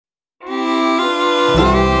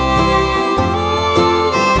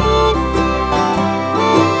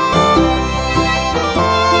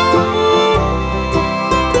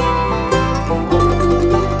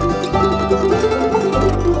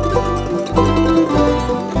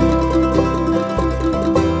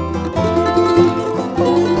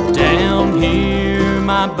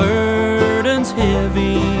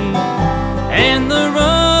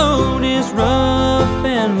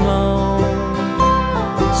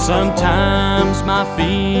Sometimes my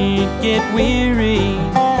feet get weary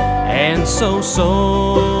and so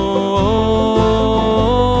sore,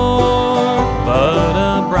 but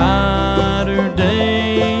a brighter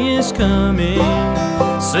day is coming.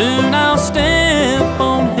 Soon I'll step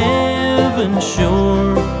on heaven's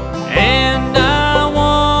shore, and I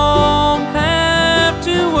won't have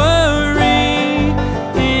to worry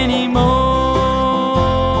anymore.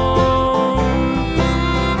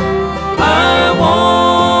 I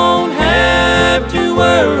won't have to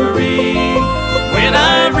worry when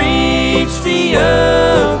I reach the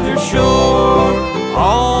other shore.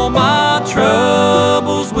 All my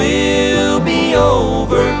troubles will be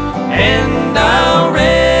over, and I'll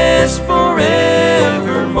rest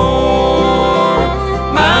forevermore.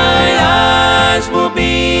 My eyes will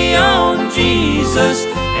be on Jesus,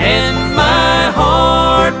 and my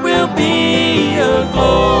heart will be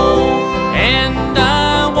aglow, and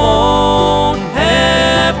I won't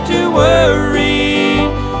have to worry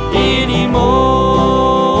anymore.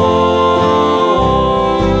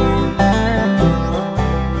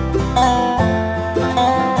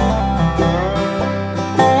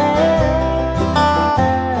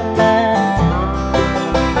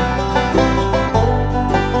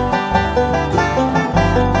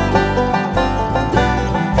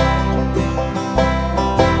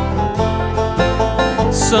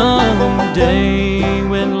 Someday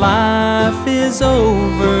when life is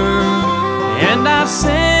over and I've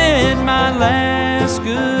said my last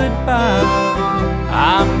goodbye,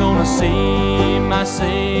 I'm gonna see my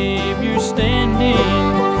Savior standing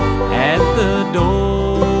at the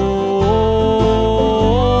door.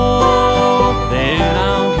 Then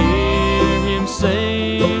I'll hear Him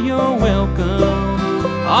say, "You're welcome,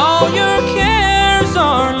 all your cares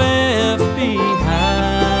are left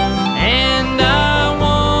behind," and I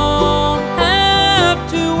won't have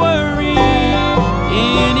to worry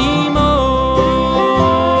anymore.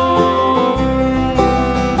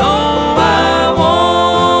 No, I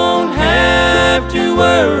won't have to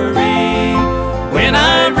worry when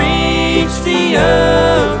I reach the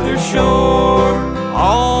other shore.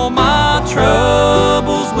 All my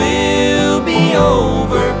troubles will be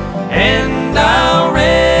over, and I'll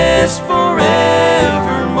rest forevermore.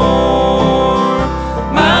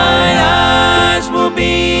 My eyes will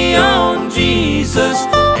be on Jesus,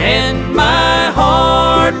 and my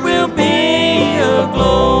heart will be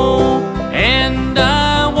aglow, and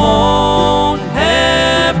I won't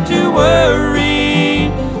have to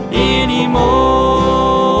worry anymore.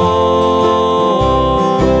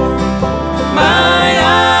 My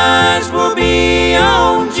eyes will be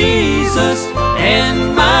on Jesus, and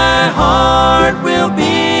my heart will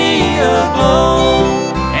be aglow,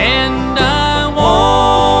 and I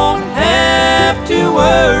won't have to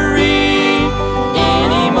worry